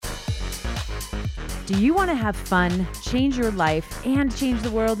Do you want to have fun, change your life, and change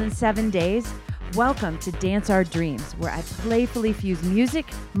the world in 7 days? Welcome to Dance Our Dreams, where I playfully fuse music,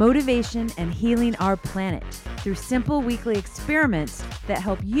 motivation, and healing our planet through simple weekly experiments that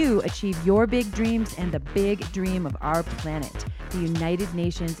help you achieve your big dreams and the big dream of our planet, the United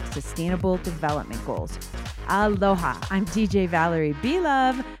Nations Sustainable Development Goals. Aloha, I'm DJ Valerie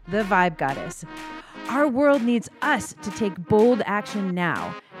B-Love, the Vibe Goddess. Our world needs us to take bold action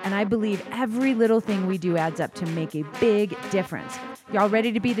now, and I believe every little thing we do adds up to make a big difference. Y'all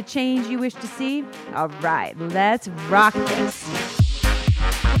ready to be the change you wish to see? All right, let's rock this.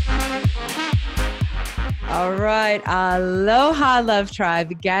 All right, aloha, love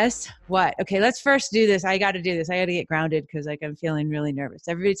tribe. Guess what? Okay, let's first do this. I got to do this. I got to get grounded because I'm feeling really nervous.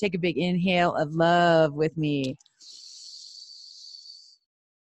 Everybody take a big inhale of love with me.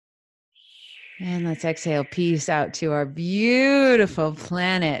 And let's exhale peace out to our beautiful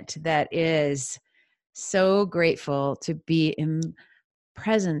planet that is so grateful to be in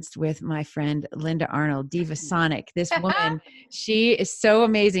presence with my friend Lynda Arnold, Divasonic. This woman, she is so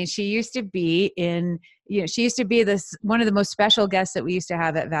amazing. She used to be one of the most special guests that we used to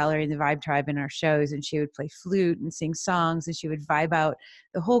have at Valerie and the Vibe Tribe in our shows. And she would play flute and sing songs, and she would vibe out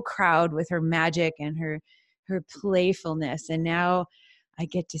the whole crowd with her magic and her playfulness. And now I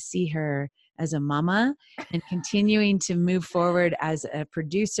get to see her as a mama and continuing to move forward as a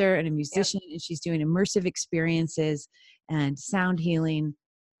producer and a musician. Yep. And she's doing immersive experiences and sound healing.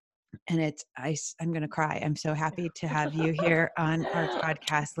 And I'm going to cry. I'm so happy to have you here on our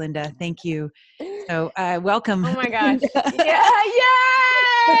podcast, Lynda. Thank you. So welcome. Oh my gosh. Yeah.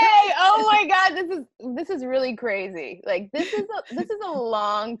 Yay. Oh my God. This is really crazy. Like this is a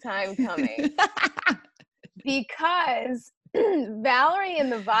long time coming because Valerie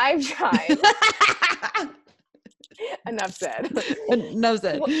and the Vibe Tribe, enough said, was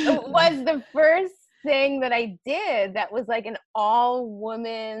the first thing that I did that was like an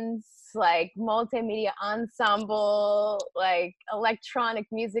all-women's like multimedia ensemble, like electronic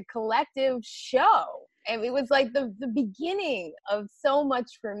music collective show. And it was like the beginning of so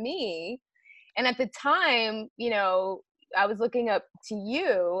much for me. And at the time, I was looking up to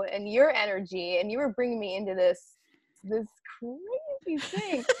you and your energy, and you were bringing me into this crazy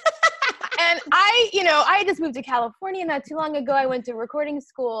thing. And I just moved to California not too long ago. I went to recording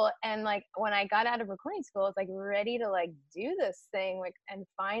school, and like when I got out of recording school, I was like ready to like do this thing, like, and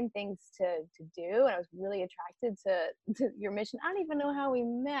find things to do. And I was really attracted to your mission. I don't even know how we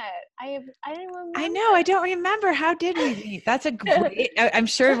met. I didn't remember. I know. I don't remember. How did we meet? That's a great, I'm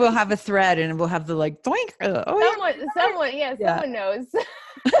sure we'll have a thread and we'll have the like, doink. Someone knows.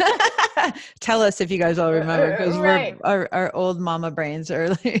 Tell us if you guys all remember, because right. our old mama brains are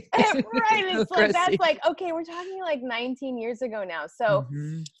like right. It's like that's like, okay, we're talking like 19 years ago now. So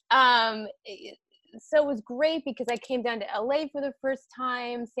so it was great because I came down to LA for the first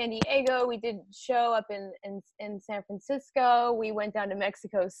time, San Diego. We did show up in San Francisco. We went down to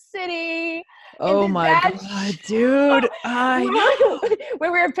Mexico City. Oh my God, dude. I know.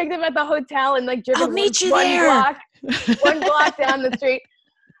 Where we were picked up at the hotel and like driven I'll meet you there. one block down the street.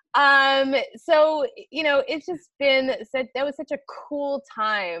 So, it's just been that was such a cool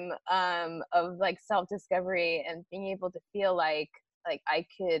time, of like self-discovery and being able to feel like I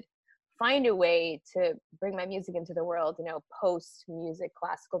could find a way to bring my music into the world, post music,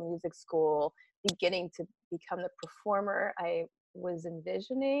 classical music school, beginning to become the performer I was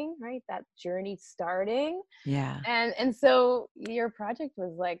envisioning, right? That journey starting. Yeah. And so your project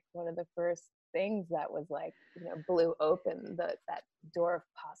was like one of the first things that was like, blew open that door of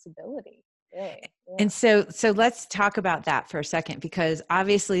possibility. Really. Yeah. And so let's talk about that for a second, because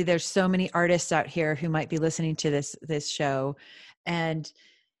obviously there's so many artists out here who might be listening to this show, and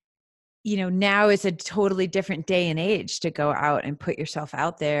now is a totally different day and age to go out and put yourself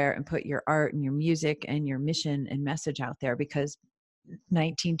out there and put your art and your music and your mission and message out there, because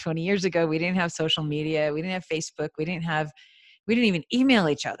 19, 20 years ago, we didn't have social media. We didn't have Facebook. We didn't even email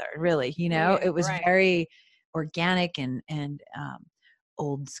each other, really. It was very organic and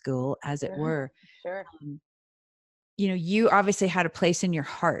old school, as it were. Sure. You obviously had a place in your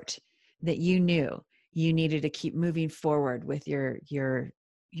heart that you knew you needed to keep moving forward with your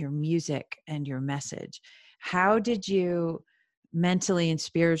music and your message. How did you mentally and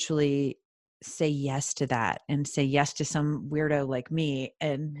spiritually say yes to that, and say yes to some weirdo like me,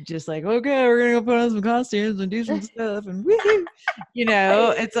 and just like, okay, we're gonna go put on some costumes and do some stuff and woo-hoo.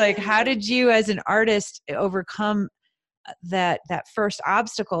 It's like, how did you as an artist overcome that first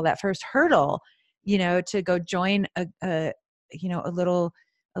obstacle, that first hurdle, to go join a little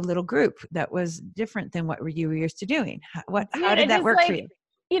group that was different than what you were used to doing? How did that work for you?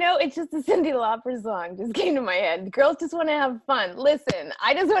 It's just a Cyndi Lauper song just came to my head. Girls just want to have fun. Listen,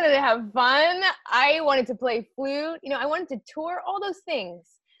 I just wanted to have fun. I wanted to play flute. I wanted to tour, all those things.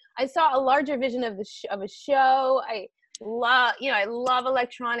 I saw a larger vision of a show. I love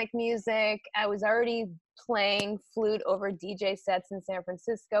electronic music. I was already playing flute over DJ sets in San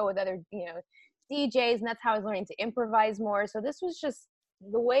Francisco with other, DJs, and that's how I was learning to improvise more. So this was just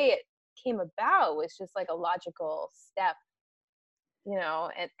the way it came about, was just like a logical step.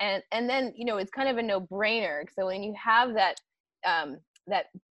 And then it's kind of a no-brainer. So when you have that that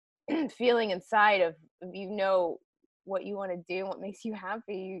feeling inside of what you want to do, what makes you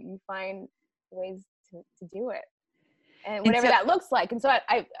happy, you find ways to do it, and whatever that looks like. And so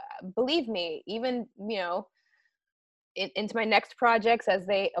I believe me, even into my next projects as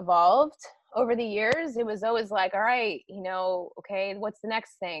they evolved over the years, it was always like, all right, okay, what's the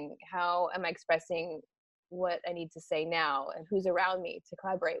next thing? How am I expressing what I need to say now, and who's around me to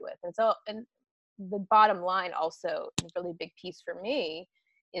collaborate with? And the bottom line, also a really big piece for me,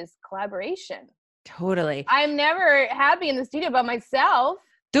 is collaboration. Totally. I'm never happy in the studio by myself.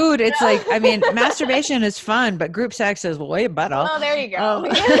 Dude, it's like, I mean, masturbation is fun, but group sex is way better. Oh, there you go.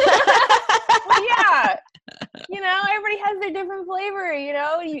 Well, yeah. Everybody has their different flavor,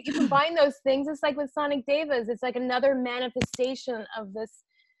 you combine those things. It's like with Sonic Divas, it's like another manifestation of this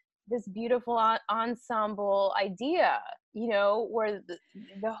beautiful ensemble idea, where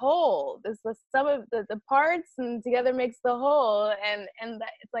the whole, the sum of the parts and together makes the whole, and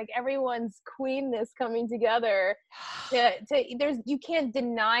it's like everyone's queenness coming together. You can't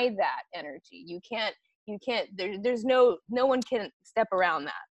deny that energy. You can't. There's no one can step around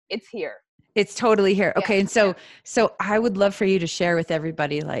that. It's here. It's totally here. Okay. And so I would love for you to share with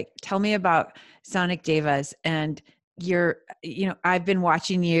everybody, like, tell me about Sonic Divas, and I've been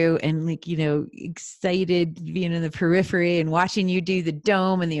watching you and excited being in the periphery and watching you do the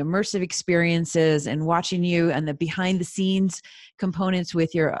dome and the immersive experiences, and watching you and the behind the scenes components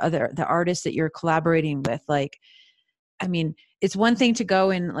with the artists that you're collaborating with. Like, I mean, it's one thing to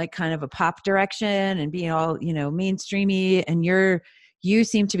go in like kind of a pop direction and being all, mainstreamy, and you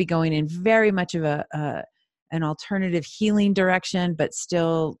seem to be going in very much of an alternative healing direction, but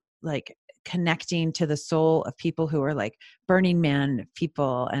still like connecting to the soul of people who are like Burning Man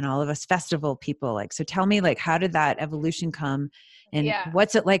people and all of us festival people. Like, so tell me, like, how did that evolution come, and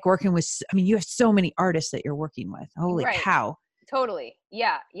what's it like working with, you have so many artists that you're working with. Holy cow. Totally.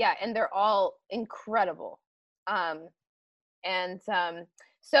 Yeah. Yeah. And they're all incredible.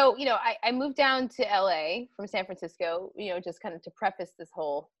 So, I moved down to LA from San Francisco, just kind of to preface this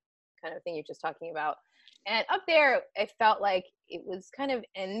whole kind of thing you're just talking about. And up there, I felt like it was kind of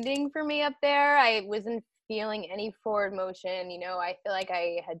ending for me up there. I wasn't feeling any forward motion. I feel like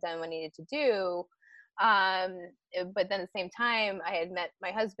I had done what I needed to do. But then at the same time, I had met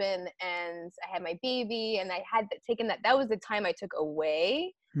my husband and I had my baby, and I had taken that was the time I took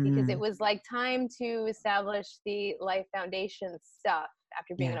away, because it was like time to establish the life foundation stuff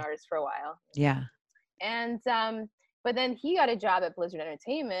after being an artist for a while. Yeah. And, but then he got a job at Blizzard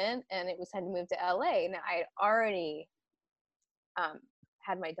Entertainment, and it was time to move to LA. Now I had already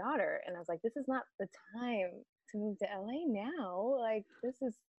had my daughter, and I was like, this is not the time to move to LA now. Like, this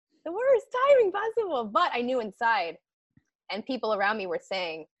is the worst timing possible. But I knew inside, and people around me were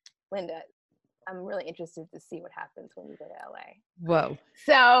saying, Lynda, I'm really interested to see what happens when you go to LA. Whoa.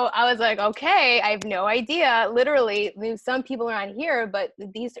 So I was like, okay, I have no idea. Literally, there's some people around here, but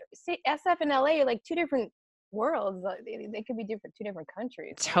these SF and LA are like two different worlds. They could be two different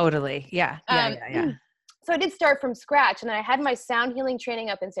countries. Totally. Yeah. Yeah. So I did start from scratch, and I had my sound healing training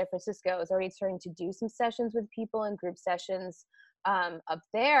up in San Francisco. I was already starting to do some sessions with people and group sessions up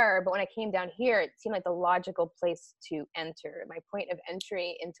there. But when I came down here, it seemed like the logical place to enter. My point of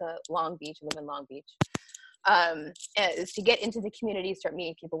entry into Long Beach, I live in Long Beach, is to get into the community, start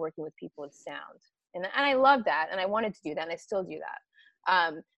meeting people, working with people with sound. And I love that, and I wanted to do that, and I still do that.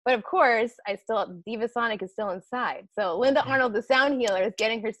 But of course, Divasonic is still inside. So Lynda Arnold, the sound healer, is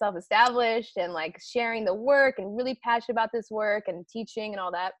getting herself established and like sharing the work, and really passionate about this work and teaching and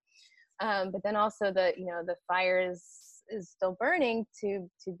all that. But then also the fire is still burning to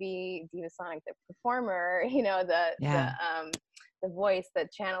be Divasonic, the performer, the voice, the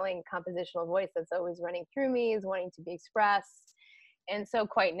channeling compositional voice that's always running through me, is wanting to be expressed. And so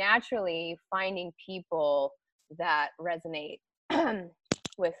quite naturally, finding people that resonate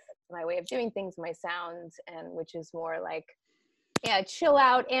with my way of doing things, my sounds, and which is more like, chill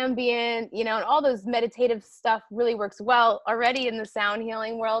out, ambient, and all those meditative stuff really works well already in the sound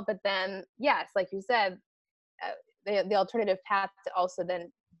healing world. But then, yes, like you said, the alternative path to also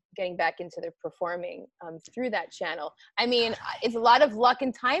then getting back into their performing through that channel. I mean, it's a lot of luck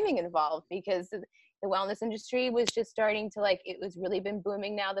and timing involved, because the wellness industry was just starting to, like, it was really been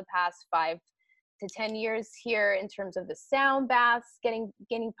booming now the past 5 to 10 years here in terms of the sound baths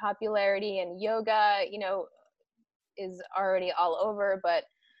gaining popularity, and yoga, you know, is already all over. But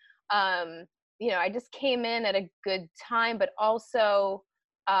you know, I just came in at a good time, but also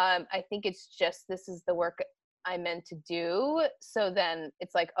I think it's just, this is the work I meant to do. So then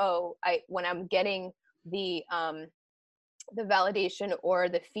it's like, oh, when I'm getting the validation or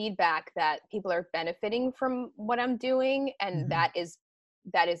the feedback that people are benefiting from what I'm doing, and that is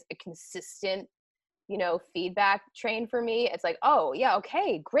a consistent, you know, feedback train for me. It's like, oh yeah,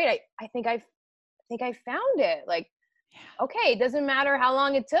 okay, great. I think I found it. Like, okay, it doesn't matter how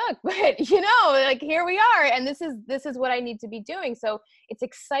long it took, but you know, like, here we are, and this is what I need to be doing. So it's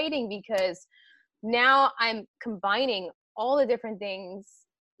exciting, because now I'm combining all the different things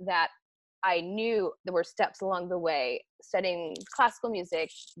that I knew there were steps along the way, studying classical music,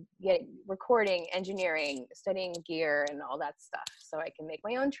 recording, engineering, studying gear and all that stuff, so I can make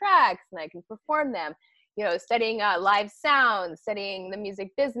my own tracks and I can perform them, you know, studying live sound, studying the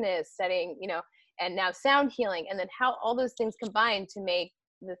music business, studying, you know, and now sound healing, and then how all those things combine to make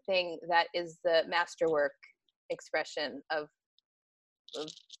the thing that is the masterwork expression of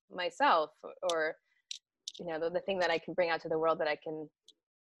myself, or, you know, the thing that I can bring out to the world, that I can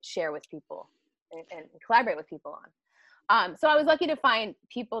share with people and collaborate with people on. So I was lucky to find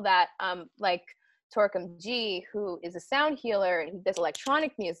people that like Torquem G, who is a sound healer, and he does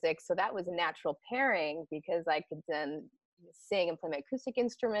electronic music. So that was a natural pairing, because I could then sing and play my acoustic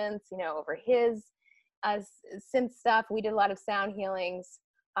instruments, you know, over his synth stuff. We did a lot of sound healings,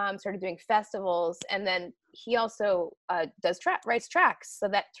 started doing festivals, and then he also writes tracks. So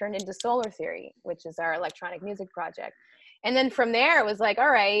that turned into Solar Theory, which is our electronic music project. And then from there, it was like,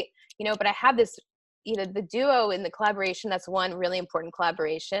 all right, you know, but I have this, you know, the duo in the collaboration, that's one really important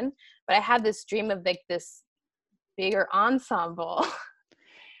collaboration. But I had this dream of, like, this bigger ensemble.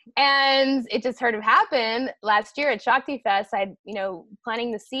 And it just sort of happened last year at Shakti Fest. I'd, you know,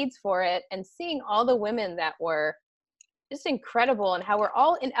 planting the seeds for it, and seeing all the women that were just incredible, and how we're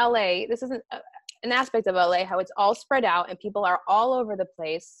all in LA. This isn't an aspect of LA, how it's all spread out and people are all over the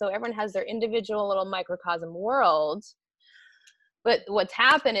place. So everyone has their individual little microcosm world. But what's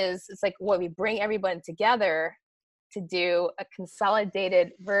happened is, it's like, what we bring everyone together to do a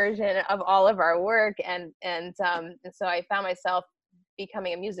consolidated version of all of our work. And so I found myself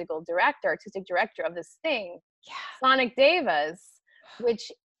becoming a musical director, artistic director of this thing, Sonic Devas,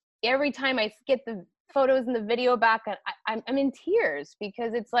 which every time I get the photos and the video back, I'm in tears,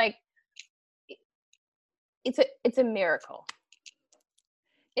 because it's like, it's a miracle.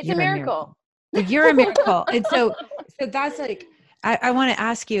 It's a miracle. You're a miracle. And so that's like, I want to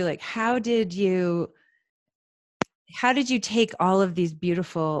ask you, like, how did you take all of these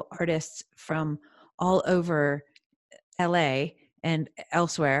beautiful artists from all over LA and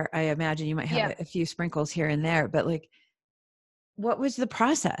elsewhere? I imagine you might have a few sprinkles here and there, but, like, what was the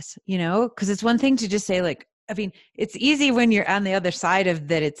process, you know? Because it's one thing to just say, like, I mean, it's easy when you're on the other side of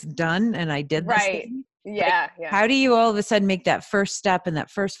that, it's done and I did this thing. Yeah, like, how do you all of a sudden make that first step and that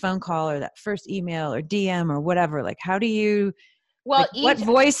first phone call or that first email or DM or whatever? Like, how do you, well, like, what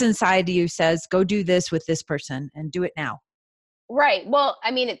voice inside you says, go do this with this person and do it now? Right. Well, I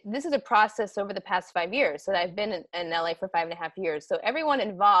mean, this is a process over the past 5 years. So I've been in LA for 5.5 years. So everyone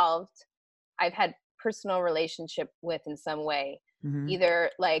involved, I've had personal relationship with in some way.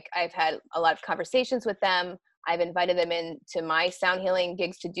 Either, like, I've had a lot of conversations with them. I've invited them into my sound healing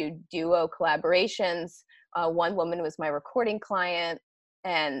gigs to do duo collaborations. One woman was my recording client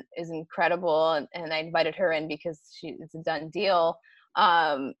and is incredible. And I invited her in because it's a done deal.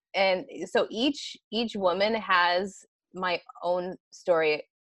 And so each woman has my own story,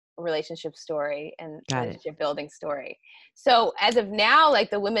 relationship story, and relationship building story. So as of now, like,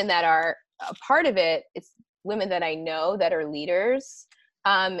 the women that are a part of it, it's women that I know that are leaders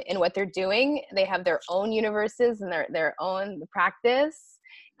in what they're doing. They have their own universes and their own practice.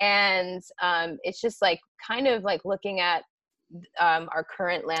 And it's just, like, kind of like looking at our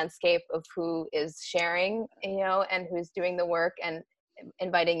current landscape of who is sharing, you know, and who's doing the work, and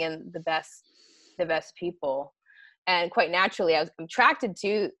inviting in the best people. And quite naturally, I'm attracted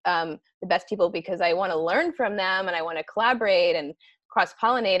to the best people because I want to learn from them, and I want to collaborate and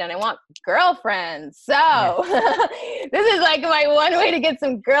cross-pollinate, and I want girlfriends. So this is, like, my one way to get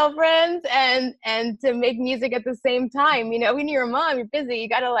some girlfriends and to make music at the same time. You know, when you're a mom, you're busy. You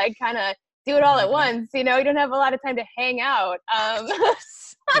got to, like, kind of do it all at once. You know, you don't have a lot of time to hang out.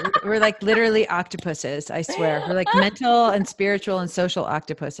 We're like literally octopuses, I swear. We're like mental and spiritual and social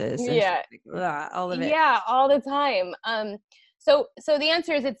octopuses. Yeah. All of it. Yeah, all the time. So the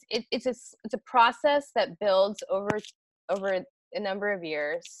answer is it's a process that builds over a number of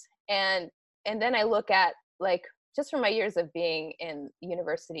years. And then I look at, like, just from my years of being in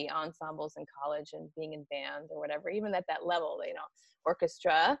university ensembles in college and being in band or whatever, even at that level,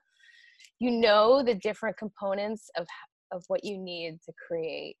 orchestra, the different components of what you need to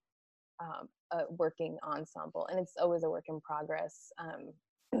create a working ensemble. And it's always a work in progress.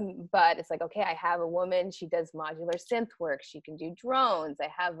 But it's like, okay, I have a woman, she does modular synth work, she can do drones. I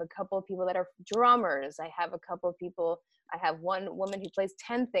have a couple of people that are drummers. I have one woman who plays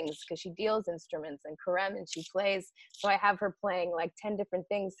 10 things because she deals instruments and Karem, and she plays. So I have her playing like 10 different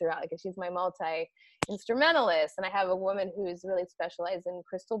things throughout, like she's my multi-instrumentalist. And I have a woman who's really specialized in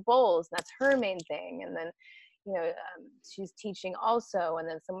crystal bowls, and that's her main thing. And then, she's teaching also. And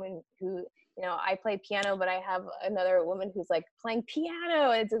then someone who, I play piano, but I have another woman who's like playing piano.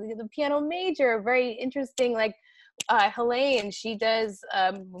 It's the piano major, very interesting. Like Helene, she does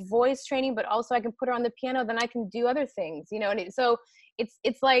voice training, but also I can put her on the piano, then I can do other things, and so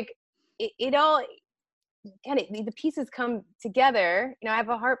it's like it all kind of, the pieces come together. I have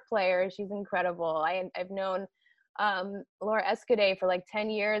a harp player, she's incredible. I've known Laura Escudé for like 10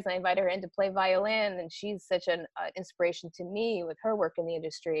 years, and I invited her in to play violin, and she's such an inspiration to me with her work in the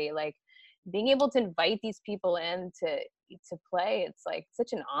industry. Like, being able to invite these people in to play, it's like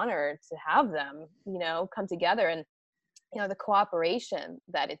such an honor to have them, come together, and the cooperation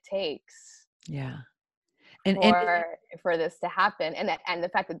that it takes. Yeah. For this to happen, and the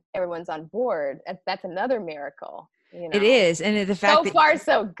fact that everyone's on board, that's another miracle. It is, and the fact so far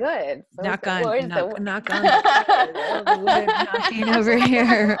so good. Knock on the wood knocking over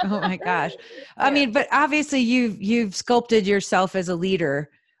here. Oh my gosh. I mean, but obviously you've sculpted yourself as a leader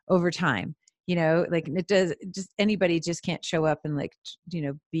over time, like it does, just anybody just can't show up and like,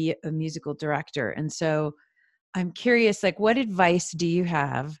 be a musical director. And so I'm curious, like, what advice do you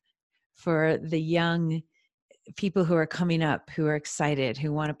have for the young people who are coming up, who are excited,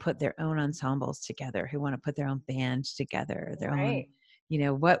 who want to put their own ensembles together, who want to put their own band together, their own,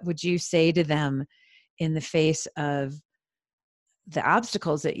 what would you say to them in the face of the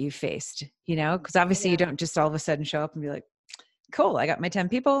obstacles that you faced, because obviously you don't just all of a sudden show up and be like, cool, I got my 10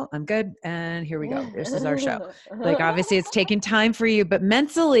 people, I'm good, and here we go, this is our show. Like, obviously it's taking time for you, but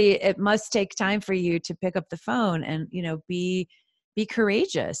mentally it must take time for you to pick up the phone and, be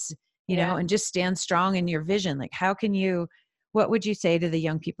courageous, and just stand strong in your vision. Like, what would you say to the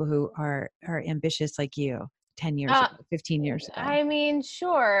young people who are ambitious like you 10 years ago, 15 years ago? I mean,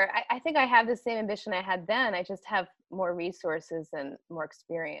 sure. I think I have the same ambition I had then. I just have more resources and more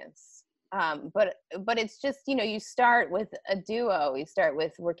experience. But it's just, you start with a duo. You start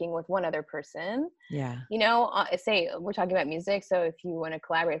with working with one other person. Yeah. Say we're talking about music. So if you want to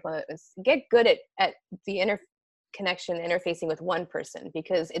collaborate with one, get good at the interfacing with one person,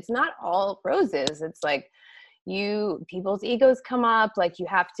 because it's not all roses. It's like people's egos come up. Like, you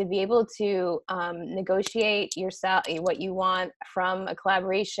have to be able to negotiate yourself, what you want from a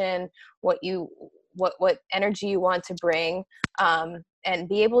collaboration, what energy you want to bring, and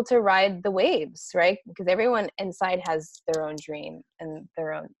be able to ride the waves, right? Because everyone inside has their own dream and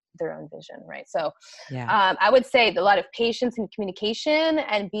their own vision, right? So I would say a lot of patience and communication,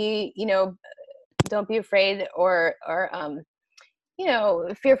 and don't be afraid or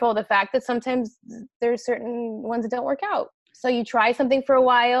fearful of the fact that sometimes there's certain ones that don't work out. So you try something for a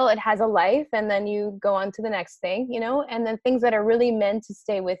while, it has a life, and then you go on to the next thing, and then things that are really meant to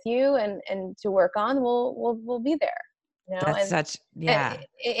stay with you and to work on will be there. That's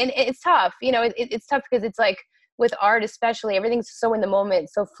and it's tough. It's tough because it's like, with art especially, everything's so in the moment,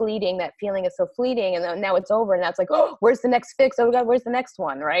 so fleeting. That feeling is so fleeting, and then now it's over, and that's like, oh, where's the next fix? Oh God, where's the next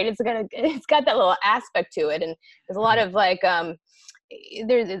one? Right? It's got that little aspect to it, and there's a lot of like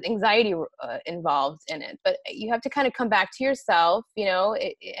there's anxiety involved in it. But you have to kind of come back to yourself,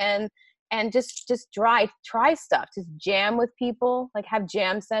 and just try stuff. Just jam with people, like have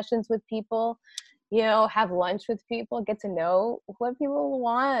jam sessions with people. Have lunch with people, get to know what people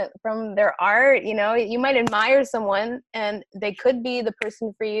want from their art. You might admire someone and they could be the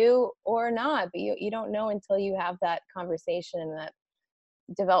person for you or not, but you don't know until you have that conversation and that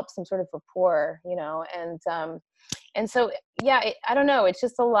develops some sort of rapport, and so, I don't know. It's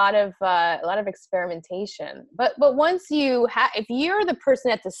just a lot of experimentation, but once if you're the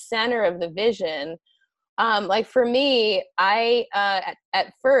person at the center of the vision, like for me, I,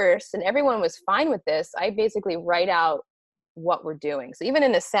 at first, and everyone was fine with this, I basically write out what we're doing. So even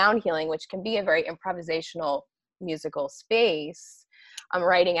in the sound healing, which can be a very improvisational musical space, I'm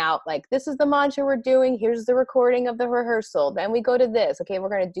writing out like, this is the mantra we're doing. Here's the recording of the rehearsal. Then we go to this. Okay, we're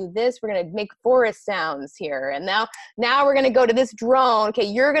going to do this. We're going to make forest sounds here. And now we're going to go to this drone. Okay,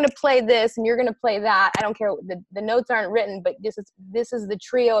 you're going to play this and you're going to play that. I don't care. The notes aren't written, but this is the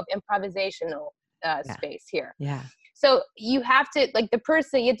trio of improvisational space here. Yeah. So you have to, like, the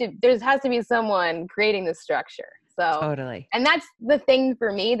person, there has to be someone creating the structure. So totally. And that's the thing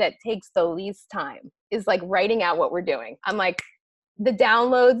for me that takes the least time, is like writing out what we're doing. I'm like, the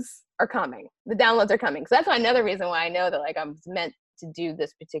downloads are coming. The downloads are coming. So that's another reason why I know that, like, I'm meant to do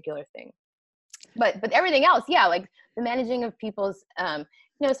this particular thing. But everything else, yeah, like the managing of people's,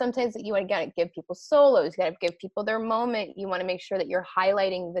 sometimes you want to give people solos, you got to give people their moment. You want to make sure that you're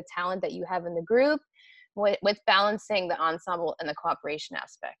highlighting the talent that you have in the group with balancing the ensemble and the cooperation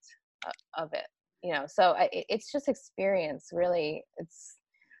aspect of it. So it's just experience, really. It's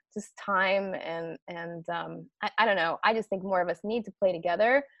just time and I don't know. I just think more of us need to play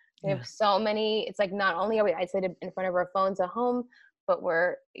together. We have so many. It's like, not only are we isolated in front of our phones at home, but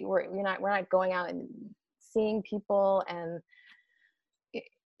we're not going out and seeing people, and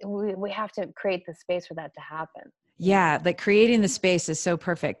we have to create the space for that to happen. Yeah, like creating the space is so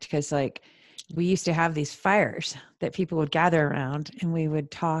perfect, because like we used to have these fires that people would gather around, and we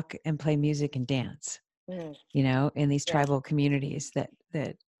would talk and play music and dance. In these tribal communities that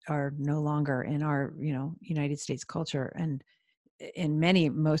are no longer in our, United States culture, and in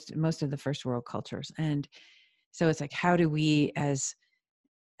most of the first world cultures. And so it's like, how do we as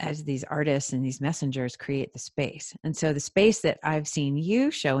these artists and these messengers create the space? And so the space that I've seen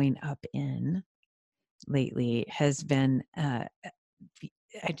you showing up in lately has been,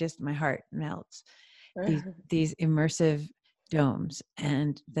 my heart melts. These immersive domes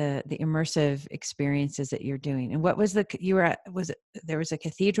and the immersive experiences that you're doing. And what was there was a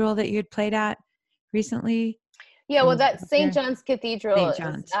cathedral that you'd played at recently? Yeah, well, that's St. John's Cathedral is,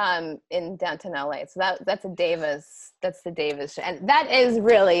 in downtown LA. So that's the Davis, and that is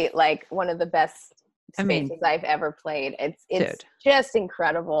really like one of the best spaces I've ever played. It's just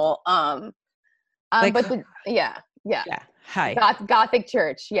incredible. Hi. Gothic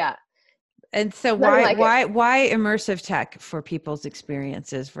church, yeah. And so why immersive tech for people's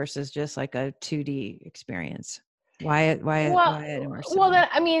experiences versus just like a 2D experience? Why an immersive? Well,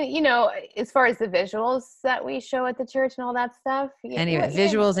 as far as the visuals that we show at the church and all that stuff. Anyway,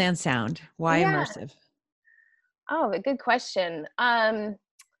 visuals and sound. Why immersive? Oh, a good question.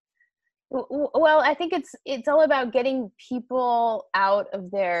 Well, I think it's all about getting people out of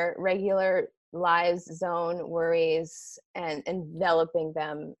their regular lives, zone, worries, and enveloping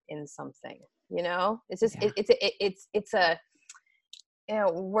them in something. It's just it's a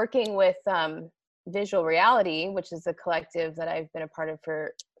working with Visual Reality, which is a collective that I've been a part of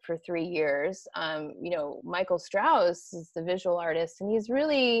for 3 years. Michael Strauss is the visual artist, and he's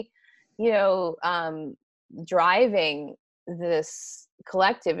really driving this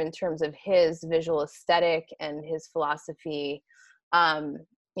collective in terms of his visual aesthetic and his philosophy,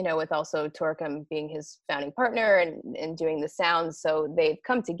 with also Torquem being his founding partner and doing the sounds. So they've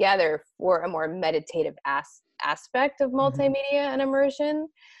come together for a more meditative aspect of multimedia and immersion.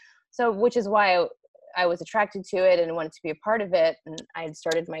 So, which is why I was attracted to it and wanted to be a part of it. And I had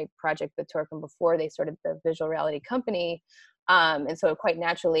started my project with Torquem before they started the Visual Reality Company. And so it quite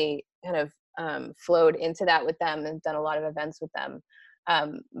naturally kind of flowed into that with them, and done a lot of events with them.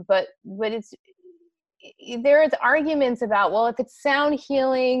 But there's arguments about, well, if it's sound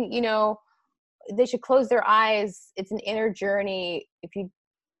healing, they should close their eyes. It's an inner journey. If you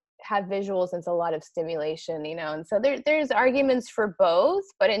have visuals, it's a lot of stimulation, and so there's arguments for both.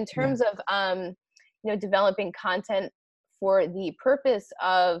 But in terms of developing content for the purpose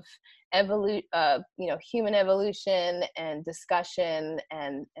of human evolution and discussion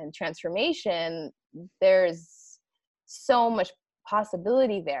and transformation, there's so much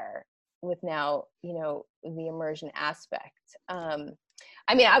possibility there with now, the immersion aspect.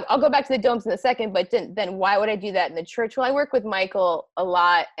 I'll go back to the domes in a second, but then why would I do that in the church? Well, I work with Michael a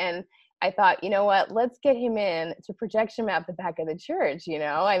lot, and I thought, let's get him in to projection map the back of the church, so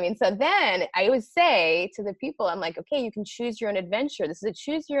then I would say to the people, I'm like, okay, you can choose your own adventure. This is a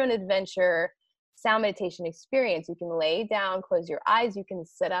choose your own adventure sound meditation experience. You can lay down, close your eyes, you can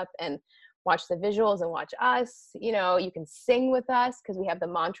sit up and watch the visuals and watch us. You can sing with us because we have the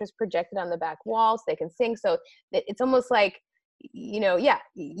mantras projected on the back wall, so they can sing. So it's almost like, you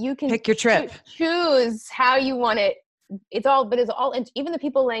can pick your trip, choose how you want it. It's all, even the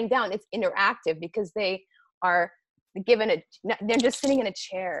people laying down, it's interactive because they are given they're just sitting in a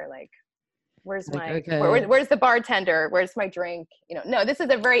chair, like. Where's like, my, okay. where's the bartender? Where's my drink? You know, no, this is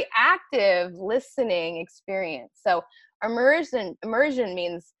a very active listening experience. So immersion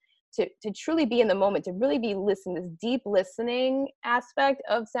means to truly be in the moment, to really be listening. This deep listening aspect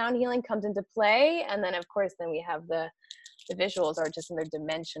of sound healing comes into play. And then of course, then we have the visuals are just another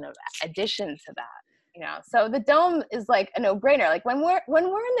dimension of addition to that. You know, so the dome is like a no-brainer. Like when we're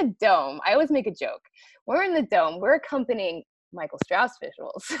in the dome, I always make a joke. We're in the dome, we're accompanying Michael Strauss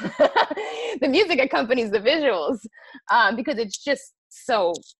visuals. The music accompanies the visuals because it's just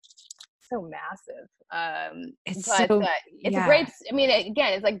so massive. It's But so, it's a great. I mean,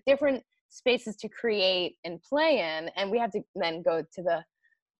 again, it's like different spaces to create and play in, and we have to then go to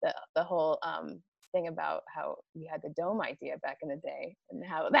the whole thing about how we had the dome idea back in the day and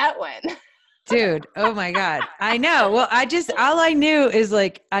how that went. Dude, oh my God. I know. Well, all I knew is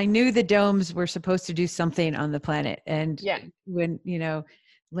like, I knew the domes were supposed to do something on the planet. And when, you know,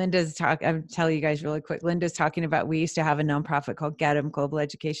 I'm telling you guys really quick, Linda's talking about, we used to have a nonprofit called GET'em, Global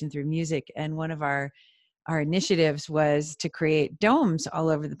Education Through Music. And one of our initiatives was to create domes all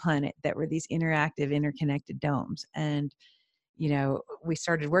over the planet that were these interactive, interconnected domes. And, you know, we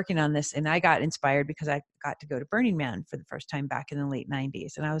started working on this, and I got inspired because I got to go to Burning Man for the first time back in the late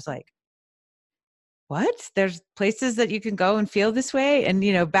 90s. And I was like, what? There's places that you can go and feel this way? And,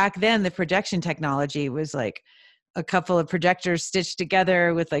 you know, back then the projection technology was like a couple of projectors stitched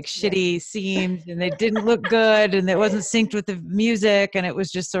together with like shitty seams, and they didn't look good, and it wasn't synced with the music. And it was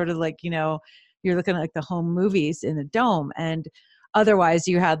just sort of like, you know, you're looking at like the home movies in a dome. And otherwise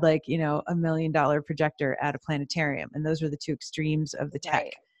you had like, you know, $1 million projector at a planetarium. And those were the two extremes of the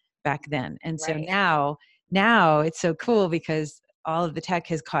tech back then. And so now it's so cool because all of the tech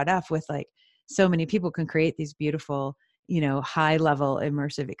has caught up with like, so many people can create these beautiful, you know, high level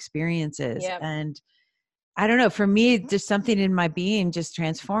immersive experiences. And I don't know, for me, just something in my being just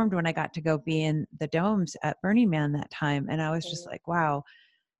transformed when I got to go be in the domes at Burning Man that time. And I was just like, wow,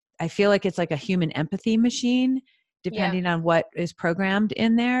 I feel like it's like a human empathy machine, depending on what is programmed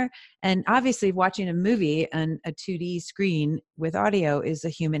in there. And obviously watching a movie on a 2D screen with audio is a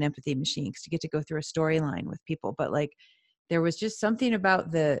human empathy machine because you get to go through a storyline with people. But like, there was just something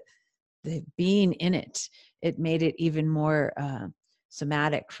about the being in it. It made it even more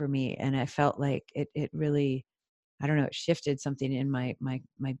somatic for me. And I felt like it really, I don't know, it shifted something in my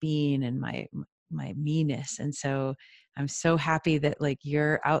being and my me-ness. And so I'm so happy that like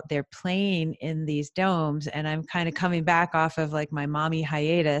you're out there playing in these domes, and I'm kind of coming back off of like my mommy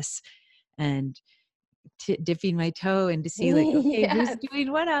hiatus and dipping my toe in to see like, okay, who's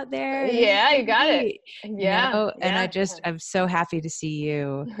doing what out there? You got it. You know? And I'm so happy to see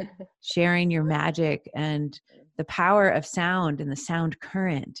you sharing your magic and the power of sound and the sound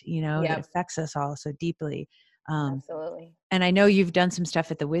current, you know, that affects us all so deeply. Absolutely. And I know you've done some stuff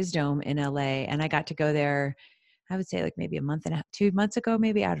at the Wisdom in LA, and I got to go there, I would say like maybe a month and a half, 2 months ago,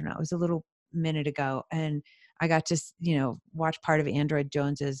 maybe, I don't know. It was a little minute ago. And I got to, you know, watch part of Android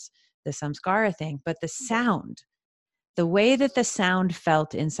Jones's The Samskara thing, but the sound, the way that the sound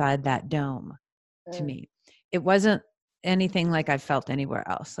felt inside that dome to me, it wasn't anything like I've felt anywhere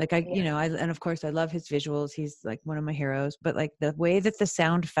else. Like you know, and of course I love his visuals. He's like one of my heroes, but like the way that the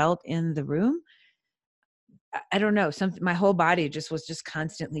sound felt in the room, I don't know, my whole body was just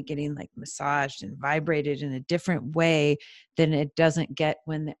constantly getting like massaged and vibrated in a different way than it doesn't get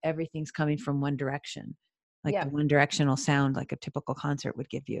when everything's coming from one direction, like the one directional sound, like a typical concert would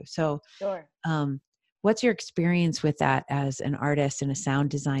give you. So, what's your experience with that as an artist and a sound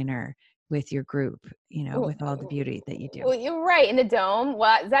designer with your group, you know, with all the beauty that you do? Well, you're right, in the dome.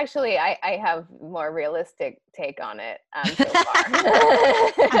 Well, it's actually, I have more realistic take on it so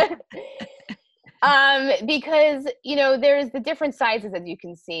far. Because, you know, there's the different sizes that you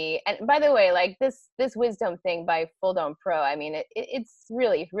can see. And by the way, like this Wisdom thing by Full Dome Pro, I mean, it's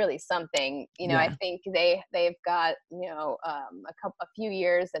really, really something. You know, I think they've got, you know, a few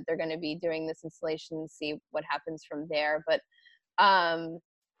years that they're going to be doing this installation and see what happens from there. But,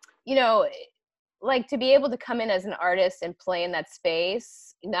 you know, like to be able to come in as an artist and play in that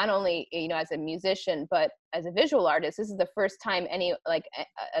space, not only, you know, as a musician, but as a visual artist, this is the first time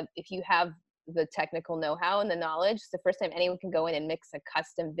if you have the technical know-how and the knowledge, it's the first time anyone can go in and mix a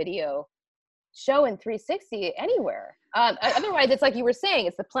custom video show in 360 anywhere. Otherwise, it's like you were saying,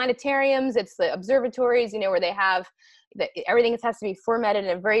 it's the planetariums, it's the observatories, you know, where they have everything has to be formatted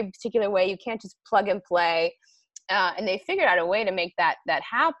in a very particular way. You can't just plug and play. And they figured out a way to make that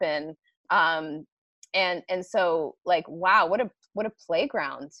happen. And so like, wow, what a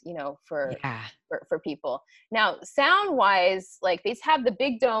playground, you know, for people. Now, sound wise, like these have the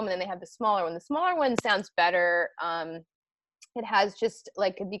big dome and then they have the smaller one. The smaller one sounds better. it has just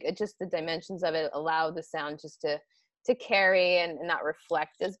like, just the dimensions of it allow the sound just to carry and not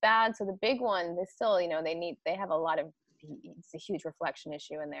reflect as bad. So the big one, they still, they have a lot of, it's a huge reflection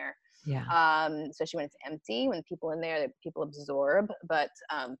issue in there. Yeah. Especially when it's empty, when people in there, people absorb, but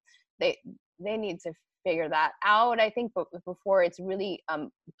they need to figure that out, I think, but before it's really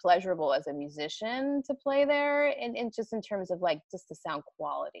pleasurable as a musician to play there, and just in terms of like just the sound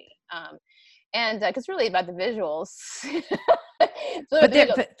quality. And because really about the visuals.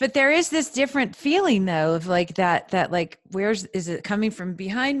 But there is this different feeling though of like that like is it coming from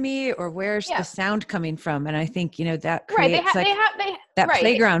behind me, or where's the sound coming from? And I think that creates that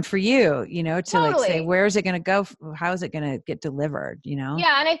playground for you, to totally. Like say, where is it going to go? How is it going to get delivered?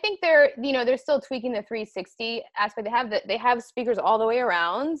 Yeah, and I think they're still tweaking the 360 aspect. They have speakers all the way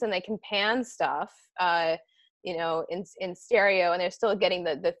around, and they can pan stuff. In stereo, and they're still getting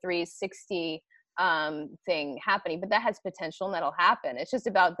the 360 thing happening, but that has potential and that'll happen. It's just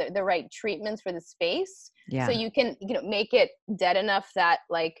about the right treatments for the space. Yeah. So you can make it dead enough that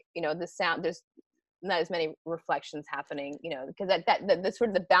like the sound, there's not as many reflections happening, because that sort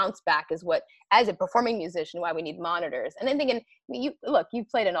of the bounce back is what, as a performing musician, why we need monitors. And then thinking, you've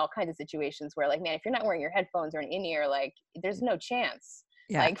played in all kinds of situations where like, man, if you're not wearing your headphones or an in-ear, like there's no chance.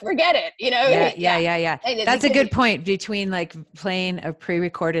 Yeah. Like forget it, Yeah. That's a good point between like playing a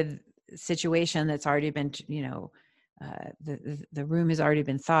pre-recorded situation that's already been, the room has already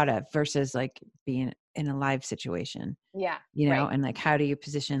been thought of versus like being in a live situation. Yeah. And like, how do you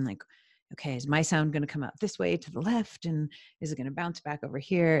position like, okay, is my sound going to come out this way to the left? And is it going to bounce back over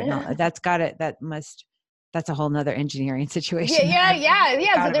here? And that's a whole nother engineering situation.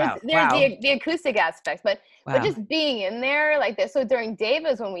 Yeah. So there's the acoustic aspects, but just being in there like this. So during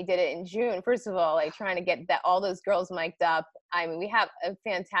Divas, when we did it in June, first of all, like trying to get all those girls mic'd up. I mean, we have a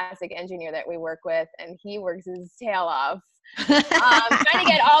fantastic engineer that we work with, and he works his tail off. Trying to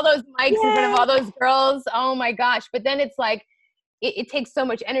get all those mics in front of all those girls. Oh my gosh. But then it's like, it takes so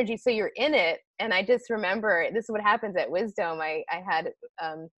much energy. So you're in it. And I just remember, this is what happens at Wisdom. I had,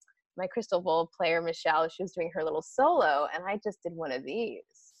 my crystal bowl player, Michelle, she was doing her little solo, and I just did one of these.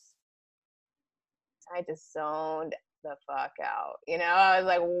 I just zoned the fuck out. I was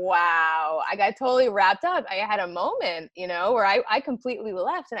like, wow, I got totally wrapped up. I had a moment, where I completely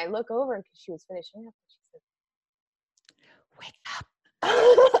left, and I look over because she was finishing up, and she said, wake up.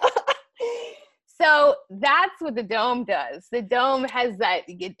 So that's what the dome does. The dome has that,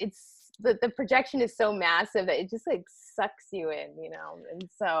 it's the projection is so massive that it just like sucks you in, and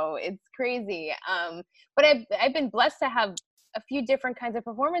so it's crazy. But I've been blessed to have a few different kinds of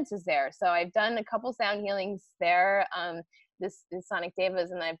performances there. So I've done a couple sound healings there, this Sonic Divas,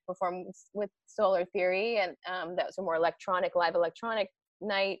 and I've performed with Solar Theory, and that was a more live electronic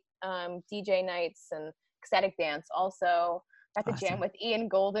night, DJ nights, and ecstatic dance also. Got to jam with Ian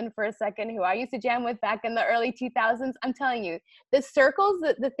Golden for a second, who I used to jam with back in the early 2000s. I'm telling you, the circles,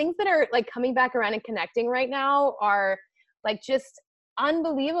 the things that are like coming back around and connecting right now are like just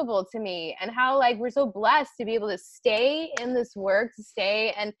unbelievable to me, and how like we're so blessed to be able to stay in this work, to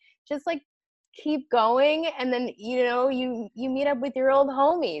stay and just like keep going. And then you meet up with your old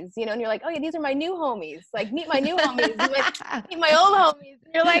homies, and you're like, oh yeah, these are my new homies. Like meet my new homies, like, meet my old homies.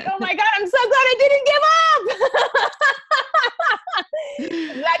 And you're like, oh my god, I'm so glad I didn't give up.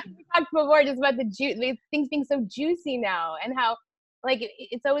 That's what we talked before, just about the things being so juicy now, and how like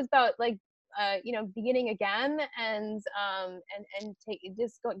it's always about like beginning again, and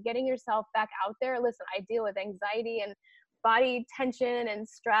getting yourself back out there. Listen, I deal with anxiety and body tension and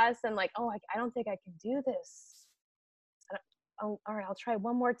stress, and like, oh, I don't think I can do this. All right, I'll try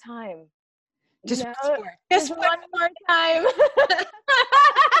one more time. Just one more time.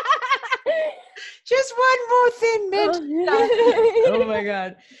 Just one more thing, bitch. Oh my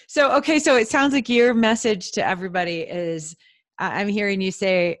God. So it sounds like your message to everybody is, I'm hearing you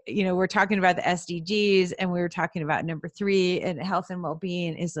say, we're talking about the SDGs, and we were talking about number 3, and health and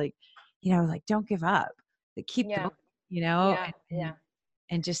well-being is like, like don't give up, like keep the,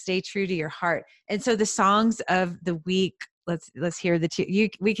 and just stay true to your heart. And so the songs of the week, let's hear the 2.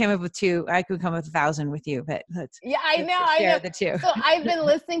 We came up with 2. I could come up with 1,000 with you, but I know. The 2. So I've been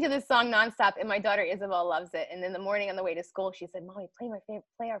listening to this song nonstop, and my daughter Isabel loves it. And in the morning on the way to school, she said, "Mommy,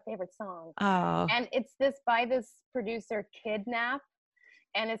 play our favorite song." Oh. And it's by this producer Kidnap,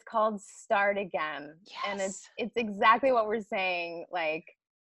 and it's called "Start Again." Yes. And it's exactly what we're saying. Like,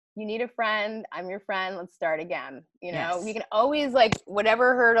 you need a friend. I'm your friend. Let's start again. Yes. We can always, like,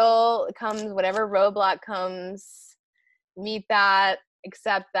 whatever hurdle comes, whatever roadblock comes, meet that,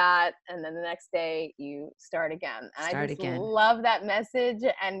 accept that, and then the next day you start again. And I just love that message,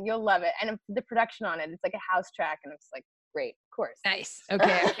 and you'll love it. And the production on it, it's like a house track, and it's like great, of course. Nice. Okay.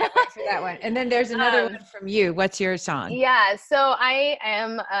 I can't wait for that one. And then there's another one from you. What's your song? Yeah. So I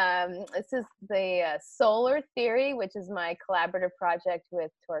am, this is the Solar Theory, which is my collaborative project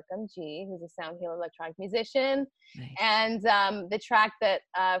with Torquem G, who's a sound healer electronic musician. Nice. And the track that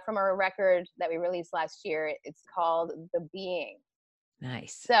from our record that we released last year, it's called The Being.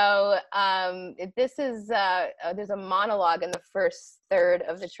 Nice. So this is, there's a monologue in the first third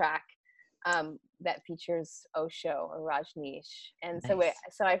of the track that features Osho or Rajneesh. And nice.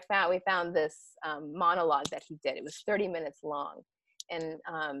 So we found this monologue that he did. It was 30 minutes long. And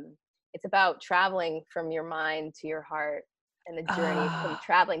it's about traveling from your mind to your heart, and the journey from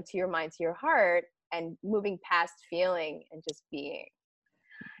traveling to your mind to your heart and moving past feeling and just being.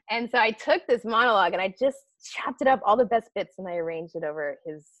 And so I took this monologue and I just chopped it up, all the best bits, and I arranged it over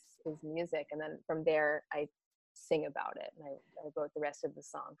his music. And then from there, I sing about it. And I wrote the rest of the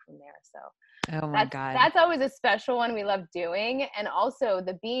song from there. So oh my God, that's always a special one we love doing. And also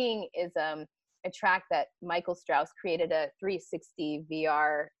The Being is a track that Michael Strauss created a 360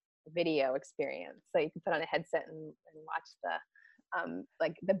 VR video experience. So you can put on a headset and watch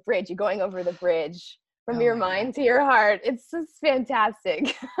like the bridge, you're going over the bridge from your mind to your heart. It's just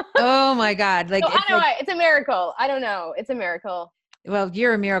fantastic. Oh my God. Like, so I know it's a miracle. I don't know. It's a miracle. Well,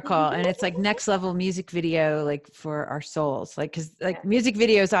 you're a miracle. And it's like next level music video, like for our souls, like, cause like music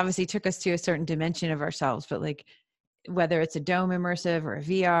videos obviously took us to a certain dimension of ourselves, but like, whether it's a dome immersive or a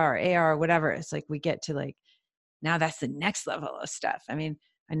VR or AR or whatever, it's like, we get to like, now that's the next level of stuff. I mean,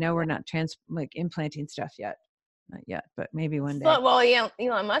 I know we're not implanting stuff yet. Not yet, but maybe one day. Well, yeah,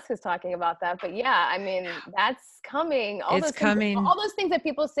 Elon Musk is talking about that, but yeah, I mean, that's coming. All those things that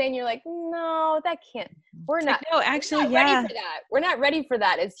people say, and you're like, no, that can't. We're not. No, actually, ready for that. We're not ready for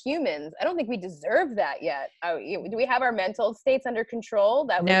that as humans. I don't think we deserve that yet. Do we have our mental states under control?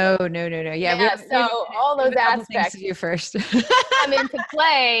 No. Yeah. So all those aspects you first come into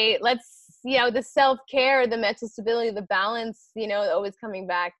play. Let's. The self-care, the mental stability, the balance, always coming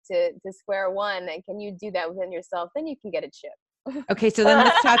back to square one. And can you do that within yourself? Then you can get a chip. Okay. So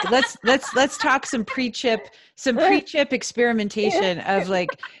then let's talk some pre-chip experimentation of like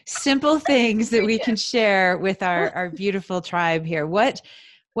simple things that we can share with our beautiful tribe here. What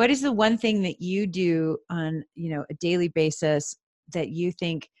is the one thing that you do on, a daily basis that you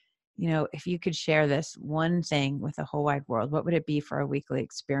think, if you could share this one thing with the whole wide world, what would it be for a weekly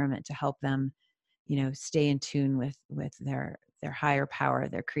experiment to help them, stay in tune with their higher power,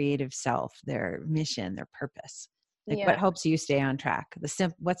 their creative self, their mission, their purpose? Like what helps you stay on track?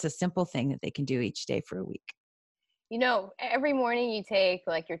 What's a simple thing that they can do each day for a week? Every morning you take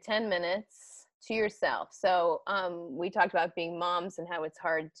like your 10 minutes to yourself. So we talked about being moms and how it's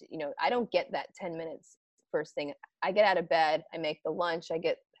hard to, I don't get that 10 minutes first thing. I get out of bed, I make the lunch, I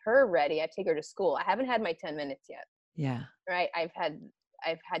get her ready, I take her to school. I haven't had my 10 minutes yet. Yeah. Right. I've had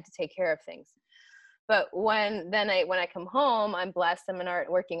to take care of things. But when I come home, I'm blessed. I'm an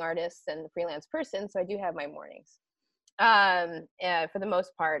working artist and freelance person. So I do have my mornings for the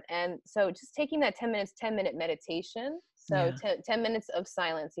most part. And so just taking that 10-minute meditation. So 10 minutes of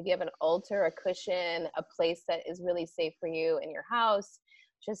silence. If you have an altar, a cushion, a place that is really safe for you in your house,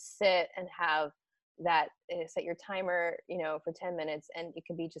 just sit and have that, set your timer, for 10 minutes, and it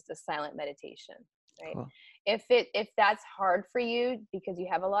can be just a silent meditation, right? Cool. If that's hard for you because you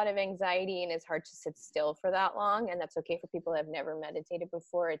have a lot of anxiety and it's hard to sit still for that long, and that's okay for people that have never meditated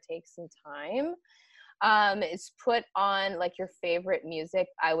before, it takes some time. Is put on like your favorite music.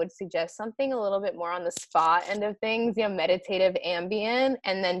 I would suggest something a little bit more on the spa end of things, meditative ambient,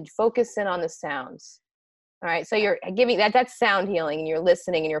 and then focus in on the sounds. All right. So you're giving that's sound healing, and you're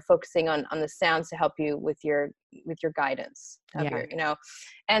listening and you're focusing on the sounds to help you with your guidance of your,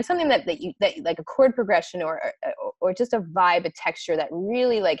 and something that like a chord progression or just a vibe, a texture that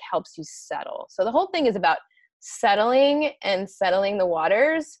really like helps you settle. So the whole thing is about settling the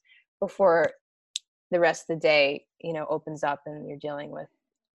waters before the rest of the day, opens up and you're dealing with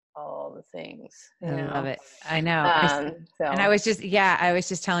all the things. I love it. I know. And I was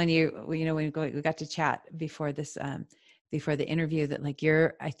just telling you, when we got to chat before this, before the interview, that like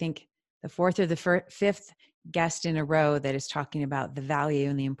I think the fourth or the fifth guest in a row that is talking about the value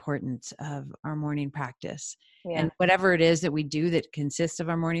and the importance of our morning practice. Yeah. And whatever it is that we do that consists of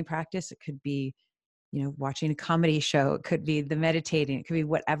our morning practice, it could be, watching a comedy show, it could be the meditating, it could be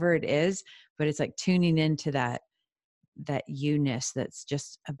whatever it is, but it's like tuning into that you-ness that's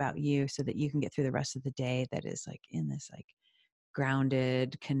just about you, so that you can get through the rest of the day that is like in this like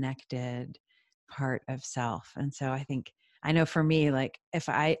grounded, connected part of self. And so I know for me, like if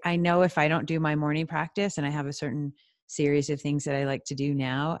I don't do my morning practice, and I have a certain series of things that I like to do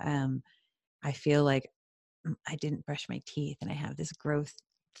now, I feel like I didn't brush my teeth and I have this growth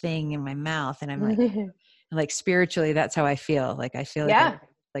thing in my mouth, and I'm like spiritually, that's how I feel. Like I feel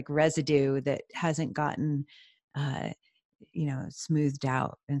like residue that hasn't gotten, smoothed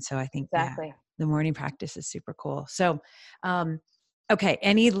out. And so I think the morning practice is super cool. So, okay.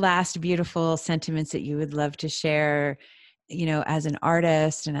 Any last beautiful sentiments that you would love to share, as an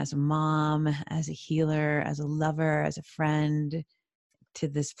artist and as a mom, as a healer, as a lover, as a friend to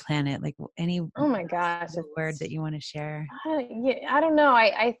this planet? Like any oh my gosh, word that you want to share? I don't know.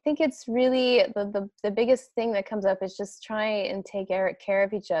 I think it's really the biggest thing that comes up is just try and take care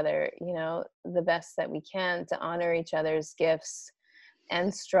of each other, the best that we can, to honor each other's gifts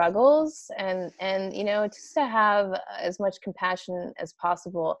and struggles, and just to have as much compassion as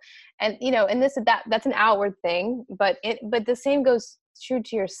possible. And and that's an outward thing, but the same goes true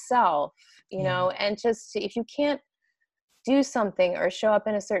to yourself, and just if you can't do something or show up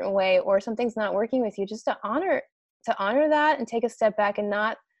in a certain way, or something's not working with you, just to honor that and take a step back and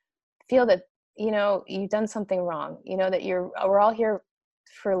not feel that, you've done something wrong, that we're all here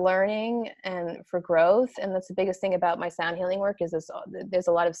for learning and for growth. And that's the biggest thing about my sound healing work is there's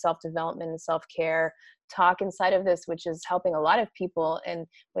a lot of self-development and self-care talk inside of this, which is helping a lot of people in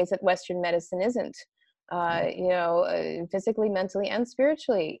ways that Western medicine isn't. Physically, mentally, and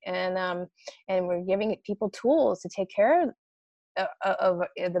spiritually, and we're giving people tools to take care of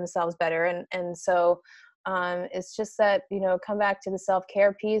themselves better, and so it's just that come back to the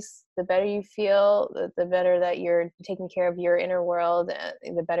self-care piece. The better you feel, the better that you're taking care of your inner world,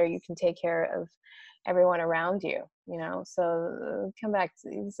 the better you can take care of everyone around you. So come back to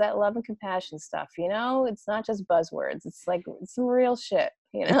it's that love and compassion stuff. It's not just buzzwords. It's like some real shit.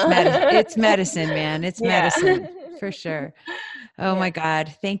 It's medicine, man. It's medicine for sure. Oh my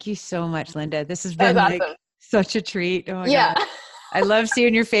God. Thank you so much, Lynda. This has been awesome. Such a treat. Oh my God. I love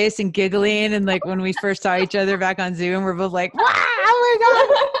seeing your face and giggling. And like when we first saw each other back on Zoom, we're both like, wow, oh my God,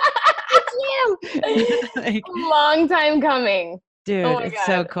 it's you. Long time coming. Dude, it's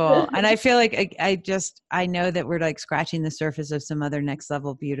so cool. And I feel like I know that we're like scratching the surface of some other next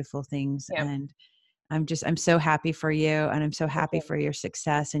level beautiful things. Yep. And I'm so happy for you. And I'm so happy for your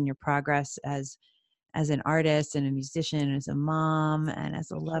success and your progress as an artist and a musician, and as a mom and as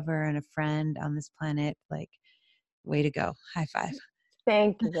a lover and a friend on this planet. Like, way to go. High five.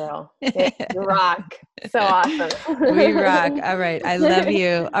 Thank you, girl. You rock. So awesome. We rock. All right. I love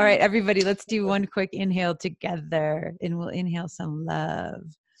you. All right, everybody, let's do one quick inhale together, and we'll inhale some love.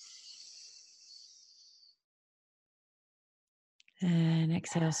 And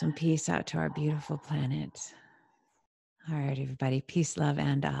exhale some peace out to our beautiful planet. All right, everybody. Peace, love,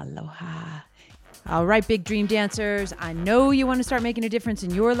 and aloha. All right, big dream dancers. I know you want to start making a difference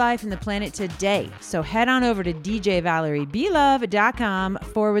in your life and the planet today. So head on over to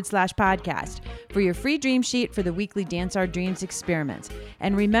djvaleriebelove.com/podcast for your free dream sheet for the weekly Dance Our Dreams experiments.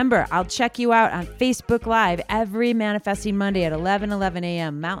 And remember, I'll check you out on Facebook Live every Manifesting Monday at 11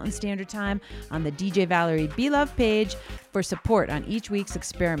 a.m. Mountain Standard Time on the DJ Valerie Belove page for support on each week's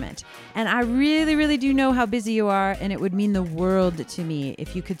experiment. And I really, really do know how busy you are, and it would mean the world to me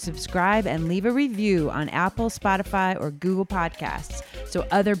if you could subscribe and leave a review on Apple, Spotify, or Google Podcasts so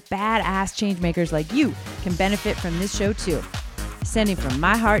other badass changemakers like you can benefit from this show too. Sending from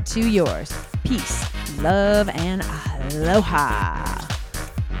my heart to yours. Peace, love, and aloha.